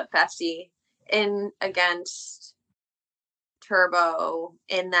 let's put Fessy in against Turbo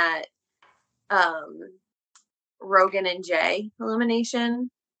in that Rogan and Jay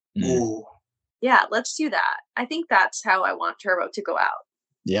elimination. Ooh. Yeah, let's do that. I think that's how I want Turbo to go out.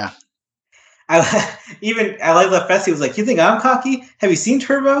 Yeah. I like that Fessy was like, you think I'm cocky? Have you seen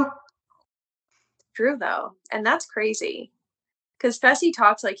Turbo? True, though. And that's crazy. Because Fessy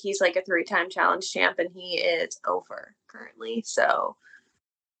talks like he's like a 3-time challenge champ, and he is over currently. So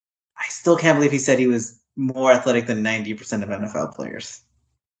I still can't believe he said he was more athletic than 90% of NFL players.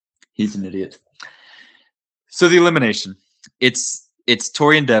 He's an idiot. So the elimination. It's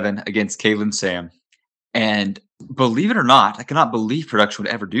Tori and Devin against Kayla and Sam. And believe it or not, I cannot believe production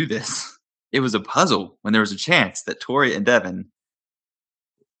would ever do this. It was a puzzle when there was a chance that Tori and Devin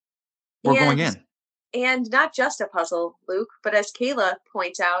were going in. And not just a puzzle, Luke, but as Kayla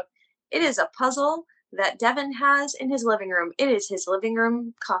points out, it is a puzzle that Devin has in his living room. It is his living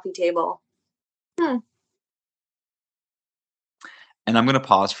room coffee table. And I'm going to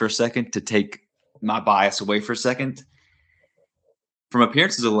pause for a second to take my bias away for a second. From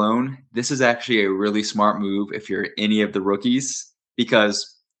appearances alone, this is actually a really smart move if you're any of the rookies,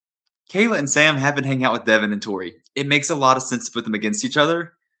 because Kayla and Sam have been hanging out with Devin and Tori. It makes a lot of sense to put them against each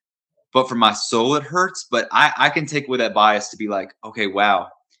other. But for my soul, it hurts. But I can take away that bias to be like, okay, wow,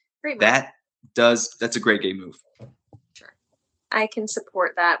 that's a great game move. Sure, I can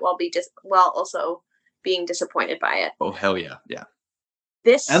support that while also being disappointed by it. Oh hell yeah, yeah.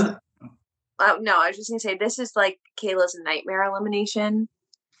 No, I was just gonna say this is like Kayla's nightmare elimination,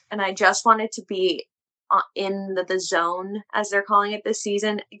 and I just wanted to be in the zone, as they're calling it this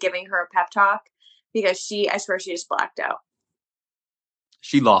season, giving her a pep talk because I swear she just blacked out.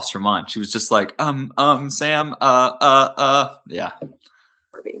 She lost her mind. She was just like, Sam, yeah.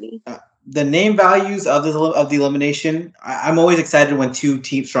 Poor baby. The name values of the elimination. I'm always excited when two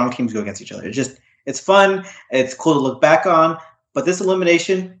strong teams go against each other. It's fun. It's cool to look back on. But this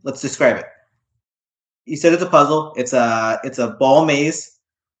elimination, let's describe it. You said it's a puzzle. It's a ball maze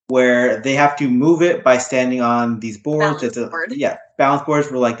where they have to move it by standing on these boards. Balance board. Balance boards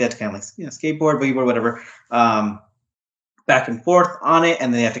were like that, kind of like skateboard, boogie board, whatever. Back and forth on it,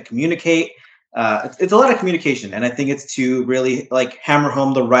 and they have to communicate. It's a lot of communication, and I think it's to really like hammer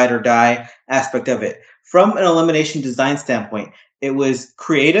home the ride or die aspect of it. From an elimination design standpoint, it was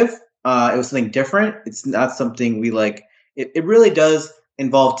creative. It was something different. It's not something we like. It really does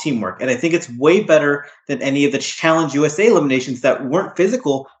involve teamwork, and I think it's way better than any of the Challenge USA eliminations that weren't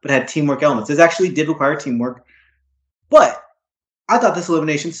physical but had teamwork elements. This actually did require teamwork, but I thought this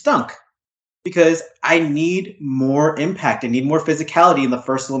elimination stunk because I need more impact. I need more physicality in the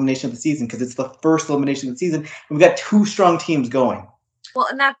first elimination of the season because it's the first elimination of the season, and we've got two strong teams going. Well,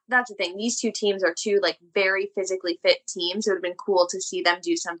 and that's the thing. These two teams are two like very physically fit teams. It would have been cool to see them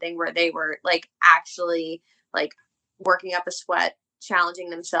do something where they were like actually like working up a sweat, challenging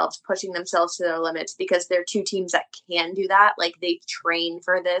themselves, pushing themselves to their limits, because they're two teams that can do that. Like they train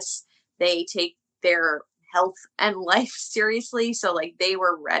for this. They take their health and life seriously. So like they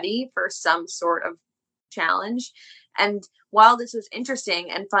were ready for some sort of challenge. And while this was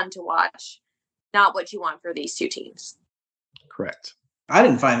interesting and fun to watch, not what you want for these two teams. Correct. I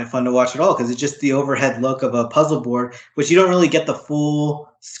didn't find it fun to watch at all because it's just the overhead look of a puzzle board, which you don't really get the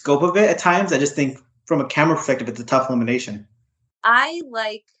full scope of it at times. I just think from a camera perspective, it's a tough elimination. I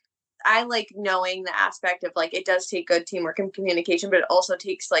like knowing the aspect of like it does take good teamwork and communication, but it also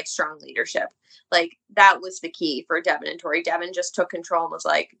takes like strong leadership. Like that was the key for Devin and Tori. Devin just took control and was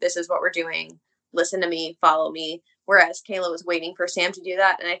like, this is what we're doing. Listen to me, follow me. Whereas Kayla was waiting for Sam to do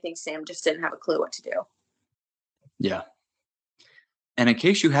that. And I think Sam just didn't have a clue what to do. Yeah. And in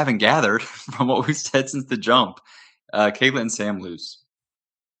case you haven't gathered from what we've said since the jump, Kayla and Sam lose.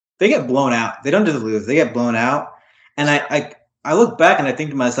 They get blown out. They don't just lose. They get blown out. And I look back and I think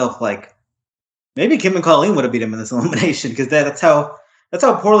to myself, like, maybe Kim and Colleen would have beat him in this elimination because that's how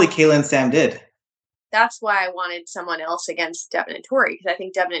poorly Kayla and Sam did. That's why I wanted someone else against Devin and Tori, because I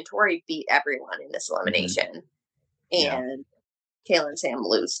think Devin and Tori beat everyone in this elimination. Mm-hmm. And Kayla and Sam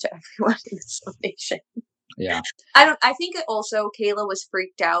lose to everyone in this elimination. Yeah. I think also Kayla was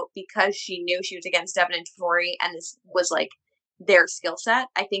freaked out because she knew she was against Devin and Tori and this was like their skill set.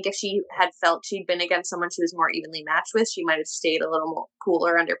 I think if she had felt she'd been against someone she was more evenly matched with, she might have stayed a little more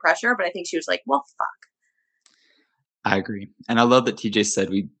cooler under pressure. But I think she was like, well, fuck. I agree. And I love that TJ said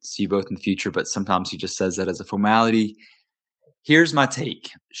we'd see both in the future, but sometimes he just says that as a formality. Here's my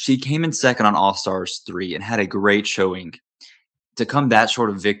take. She came in second on All-Stars 3 and had a great showing. To come that short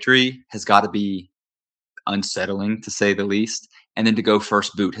of victory has got to be unsettling, to say the least. And then to go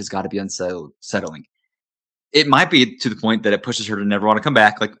first boot has got to be unsettling. It might be to the point that it pushes her to never want to come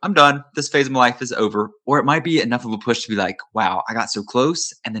back. Like, I'm done. This phase of my life is over. Or it might be enough of a push to be like, wow, I got so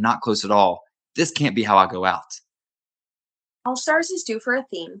close and then not close at all. This can't be how I go out. All-Stars is due for a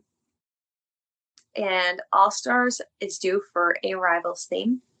theme. And All-Stars is due for a Rivals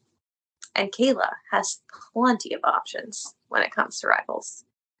theme. And Kayla has plenty of options when it comes to Rivals.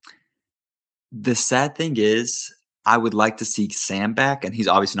 The sad thing is, I would like to see Sam back, and he's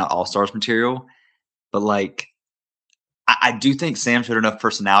obviously not All-Stars material. But, like, I do think Sam showed enough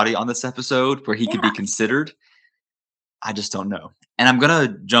personality on this episode where he could be considered. I just don't know. And I'm going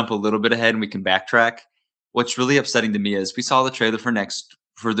to jump a little bit ahead and we can backtrack. What's really upsetting to me is we saw the trailer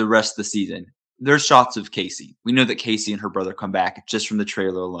for the rest of the season. There's shots of Casey. We know that Casey and her brother come back just from the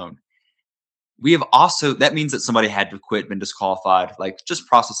trailer alone. We have also, that means that somebody had to quit, been disqualified, like just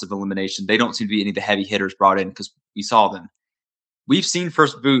process of elimination. They don't seem to be any of the heavy hitters brought in because we saw them. We've seen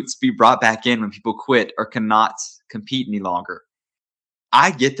first boots be brought back in when people quit or cannot compete any longer.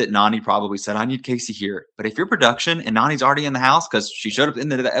 I get that Nany probably said, I need Casey here. But if you're production and Nany's already in the house because she showed up in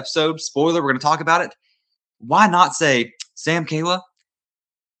the episode, spoiler, we're going to talk about it. Why not say, Sam, Kayla,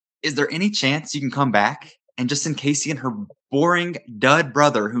 is there any chance you can come back and just send Casey and her boring dud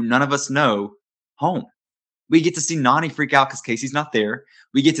brother, who none of us know, home? We get to see Nany freak out because Casey's not there.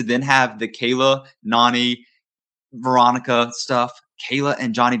 We get to then have the Kayla, Nany, Veronica stuff. Kayla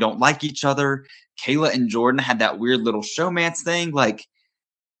and Johnny don't like each other. Kayla and Jordan had that weird little showmance thing. Like,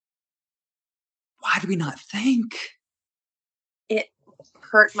 why do we not think? It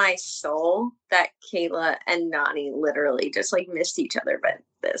hurt my soul that Kayla and Nany literally just like missed each other but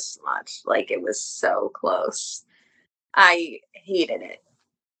this much. Like, it was so close. I hated it.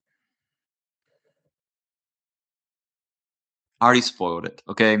 I already spoiled it.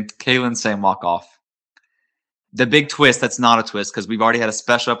 Okay. Kayla and Sam walk off. The big twist, that's not a twist because we've already had a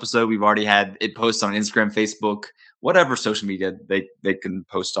special episode. We've already had it posted on Instagram, Facebook, whatever social media they can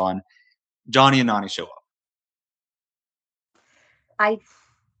post on. Johnny and Nany show up.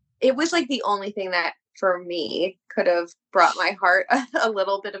 It was like the only thing that for me could have brought my heart a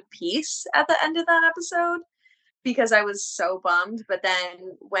little bit of peace at the end of that episode because I was so bummed. But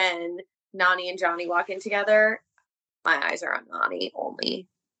then when Nany and Johnny walk in together, my eyes are on Nany only.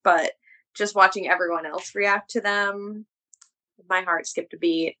 But just watching everyone else react to them, my heart skipped a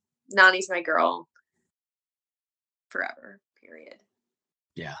beat. Nany's my girl forever, period.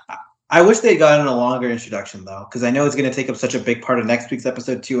 Yeah. I wish they'd gotten a longer introduction, though, because I know it's going to take up such a big part of next week's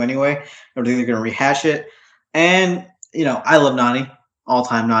episode, too, anyway. I don't think they're going to rehash it. And, I love Nany,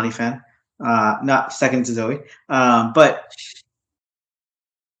 all-time Nany fan. Not second to Zoe. But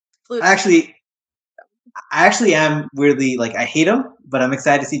I actually am weirdly, I hate him, but I'm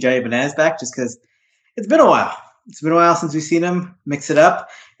excited to see Johnny Bananas back just because it's been a while. It's been a while since we've seen him mix it up.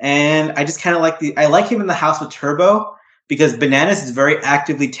 And I just kind of I like him in the house with Turbo, because Bananas is very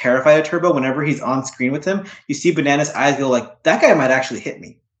actively terrified of Turbo. Whenever he's on screen with him, you see Bananas' eyes go like, that guy might actually hit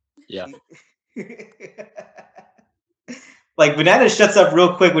me. Yeah. Bananas shuts up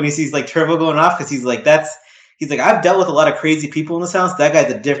real quick when he sees Turbo going off, because he's like, I've dealt with a lot of crazy people in this house. That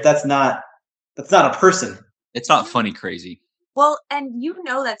guy's that's not a person. It's not funny crazy. Well, and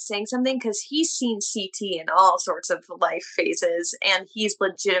that's saying something because he's seen CT in all sorts of life phases, and he's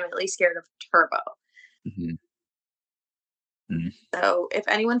legitimately scared of Turbo. Mm-hmm. So if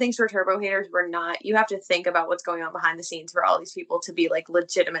anyone thinks we're Turbo haters, we're not. You have to think about what's going on behind the scenes for all these people to be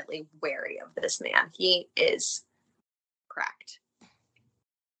legitimately wary of this man. He is cracked.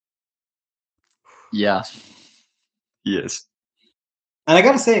 Yeah. Yes. And I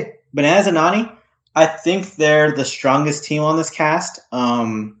gotta say, Bananas and Nany, I think they're the strongest team on this cast.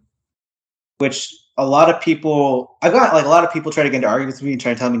 Which a lot of people, I got a lot of people try to get into arguments with me and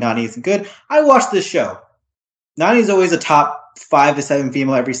try to tell me Nany isn't good. I watched this show. Nany's always a top 5 to 7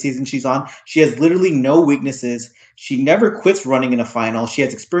 female every season she's on. She has literally no weaknesses. She never quits running in a final. She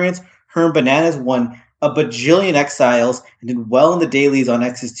has experience. Her and Bananas won a bajillion Exiles and did well in the dailies on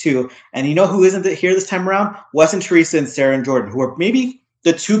X's too. And you know who isn't here this time around? Wes and Teresa and Sarah and Jordan, who are maybe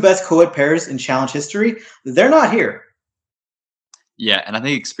the 2 best co-ed pairs in challenge history. They're not here. Yeah, and I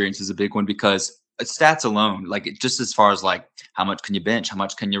think experience is a big one because stats alone, just as far as how much can you bench, how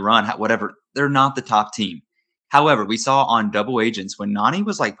much can you run, whatever, they're not the top team. However, we saw on Double Agents when Nany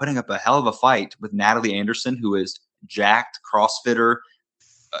was putting up a hell of a fight with Natalie Anderson, who is jacked, CrossFitter,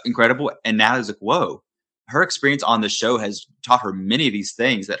 incredible. And Natalie's whoa, her experience on the show has taught her many of these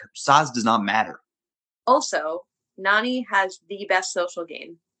things, that her size does not matter. Also, Nany has the best social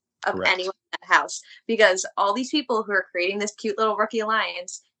game of anyone in that house, because all these people who are creating this cute little rookie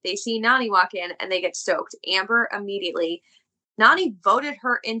alliance, they see Nany walk in and they get stoked. Amber immediately. Nany voted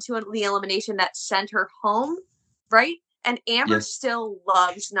her into the elimination that sent her home. Right? And Amber still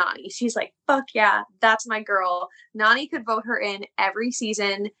loves Nany. She's like, fuck yeah, that's my girl. Nany could vote her in every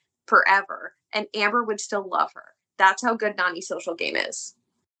season forever, and Amber would still love her. That's how good Nany's social game is.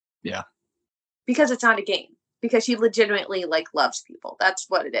 Yeah. Because it's not a game. Because she legitimately loves people. That's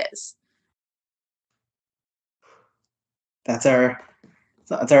what it is. That's our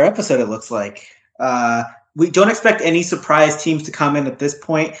episode, it looks like. We don't expect any surprise teams to come in at this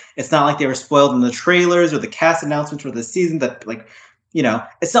point. It's not like they were spoiled in the trailers or the cast announcements for the season that,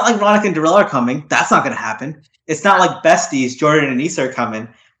 it's not like Veronica and Darrell are coming. That's not going to happen. It's not like besties, Jordan and Issa are coming,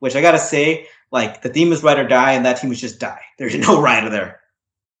 which I got to say, the theme is ride or die, and that team was just die. There's no rider there.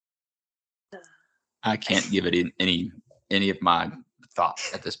 I can't give it any of my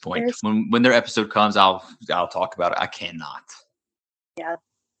thoughts at this point. When their episode comes, I'll talk about it. I cannot. Yeah,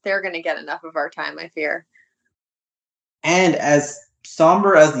 they're going to get enough of our time, I fear. And as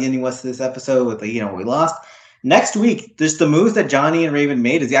somber as the ending was to this episode with we lost, next week, there's the moves that Johnny and Raven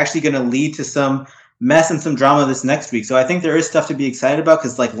made is actually going to lead to some mess and some drama this next week. So I think there is stuff to be excited about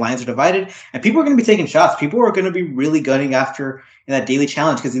because lines are divided and people are going to be taking shots. People are going to be really gunning after in that daily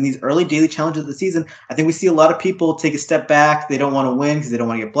challenge, because in these early daily challenges of the season, I think we see a lot of people take a step back. They don't want to win because they don't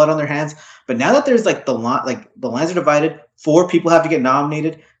want to get blood on their hands. But now that there's the lines are divided, 4 people have to get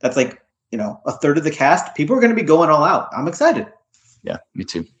nominated. That's a third of the cast. People are going to be going all out. I'm excited. Yeah, me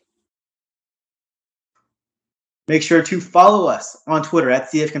too. Make sure to follow us on Twitter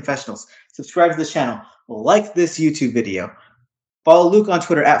at CF Confessionals. Subscribe to this channel. Like this YouTube video. Follow Luke on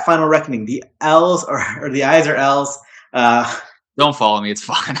Twitter at Final Reckoning. The L's or the I's are L's. Don't follow me. It's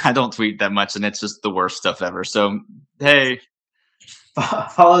fine. I don't tweet that much, and it's just the worst stuff ever. So, hey.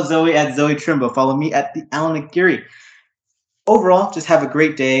 Follow Zoe at Zoe Trimbo. Follow me at the Alan McGeary. Overall, just have a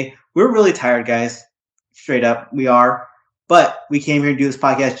great day. We're really tired, guys. Straight up, we are. But we came here to do this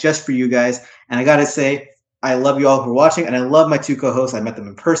podcast just for you guys. And I got to say, I love you all for watching, and I love my 2 co-hosts. I met them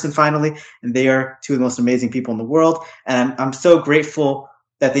in person finally, and they are 2 of the most amazing people in the world. And I'm so grateful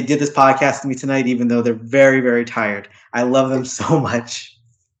that they did this podcast with me tonight, even though they're very, very tired. I love them so much.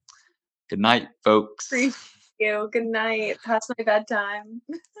 Good night, folks. Appreciate you. Good night. Past my bedtime.